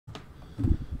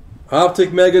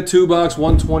Optic Mega 2-box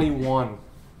 121.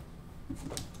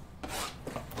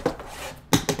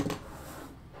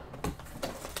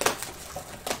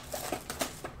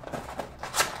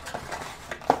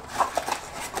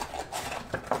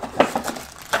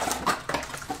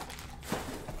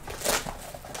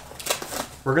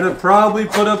 We're going to probably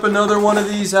put up another one of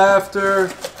these after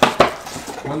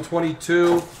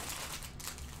 122.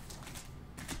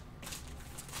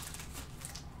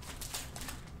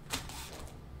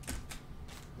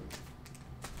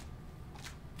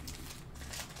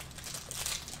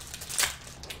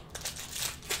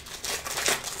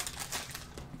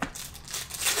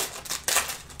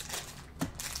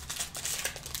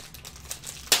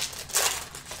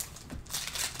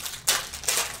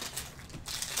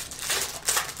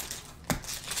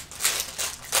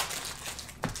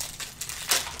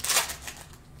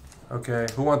 Okay,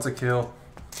 who wants a kill?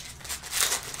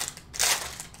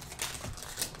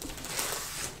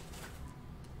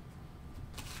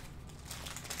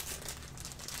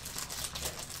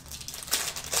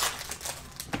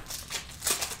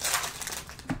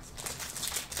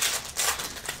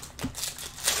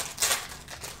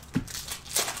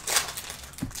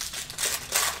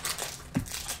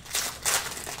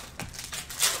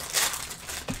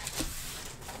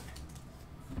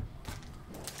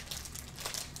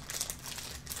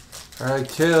 All right,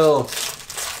 kill.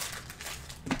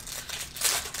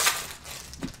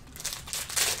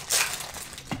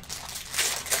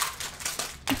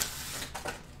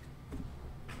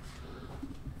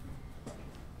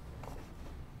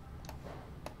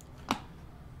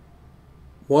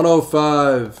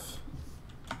 $105.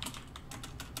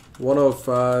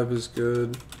 $105 is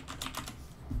good.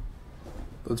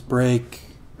 Let's break.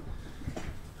 I'm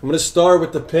going to start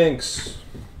with the pinks.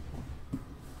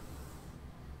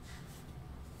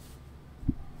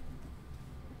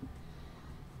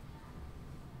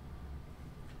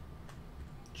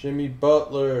 Jimmy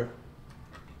Butler,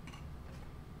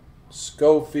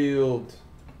 Schofield,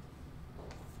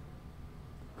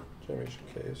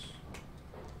 championship case,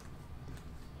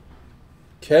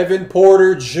 Kevin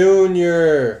Porter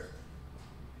Jr.,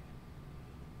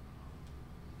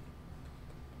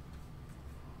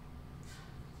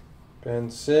 Ben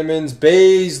Simmons,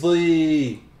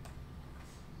 Baisley,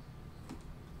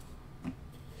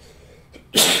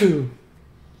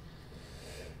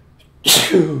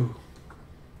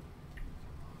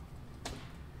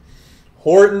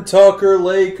 Horton Tucker,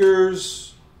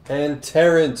 Lakers, and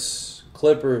Terrence,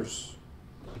 Clippers.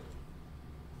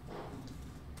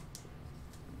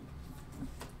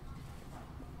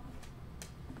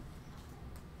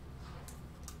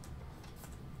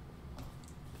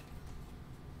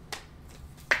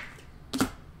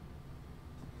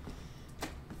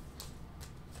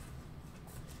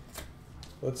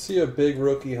 Let's see a big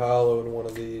rookie hollow in one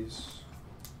of these.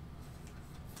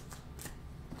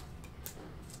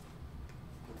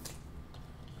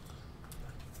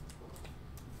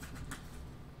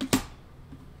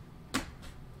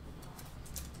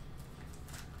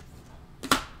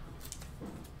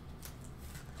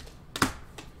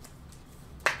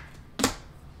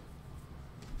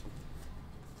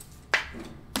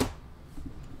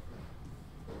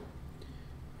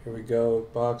 Here we go,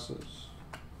 boxes.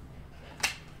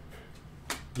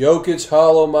 Jokic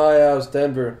hollow, my house,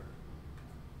 Denver.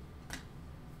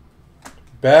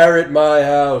 Barrett, my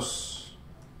house.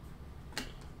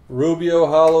 Rubio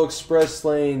hollow, Express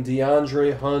Lane,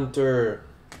 DeAndre Hunter.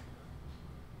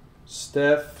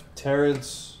 Steph,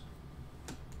 Terrence.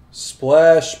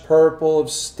 Splash purple of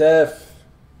Steph.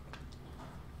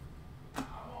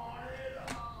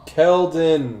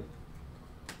 Keldon.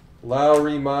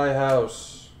 Lowry, my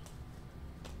house.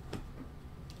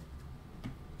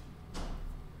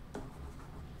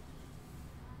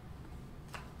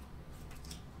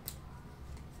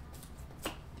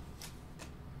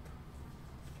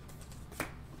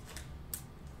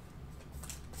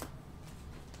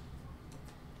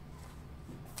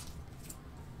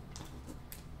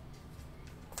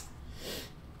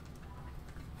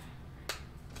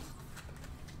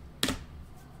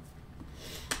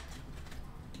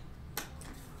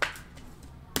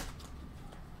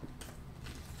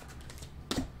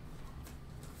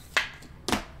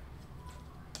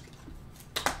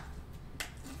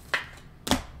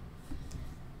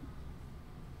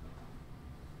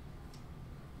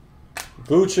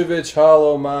 Vucevic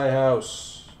hollow, my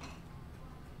house.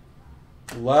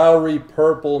 Lowry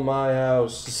purple, my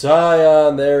house.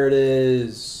 Zion, there it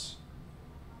is.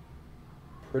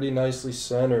 Pretty nicely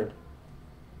centered.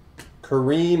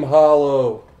 Kareem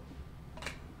hollow.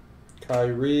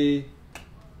 Kyrie.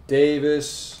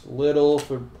 Davis, Little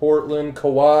for Portland,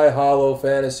 Kawhi, Hollow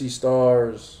Fantasy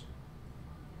Stars.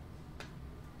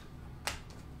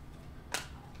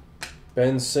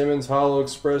 Ben Simmons, Hollow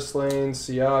Express Lane,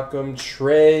 Siakam,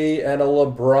 Trey, and a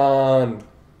LeBron.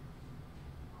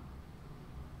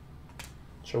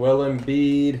 Joel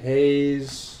Embiid,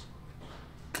 Hayes,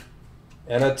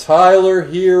 and a Tyler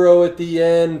Hero at the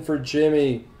end for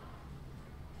Jimmy.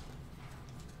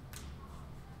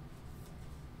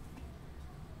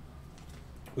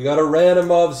 We got a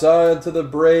random of Zion to the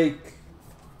break.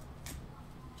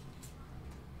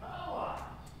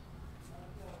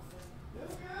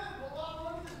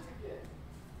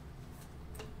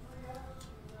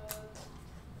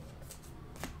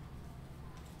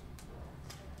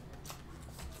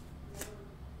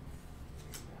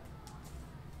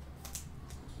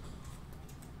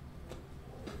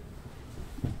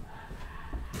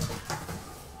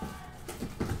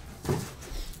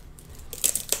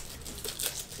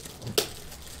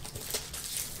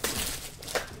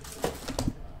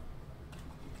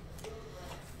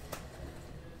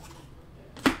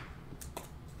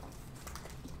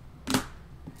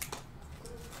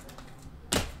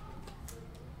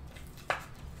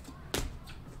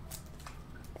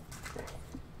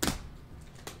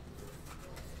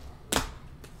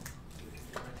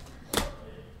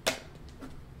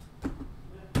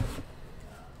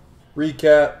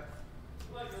 Recap.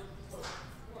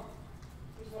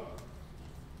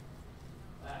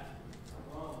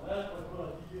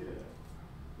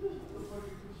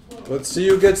 Let's see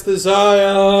who gets the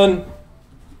Zion.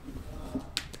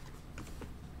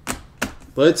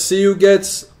 Let's see who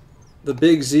gets the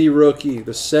Big Z rookie,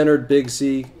 the centered Big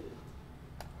Z.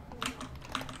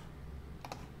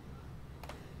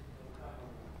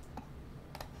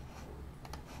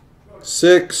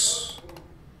 Six.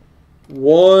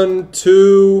 1,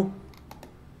 2,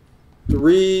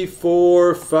 3,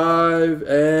 4, 5,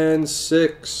 and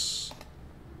 6.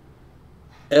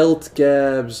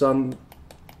 Gabs on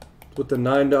with the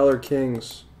 $9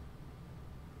 Kings.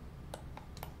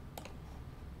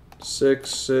 6,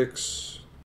 6.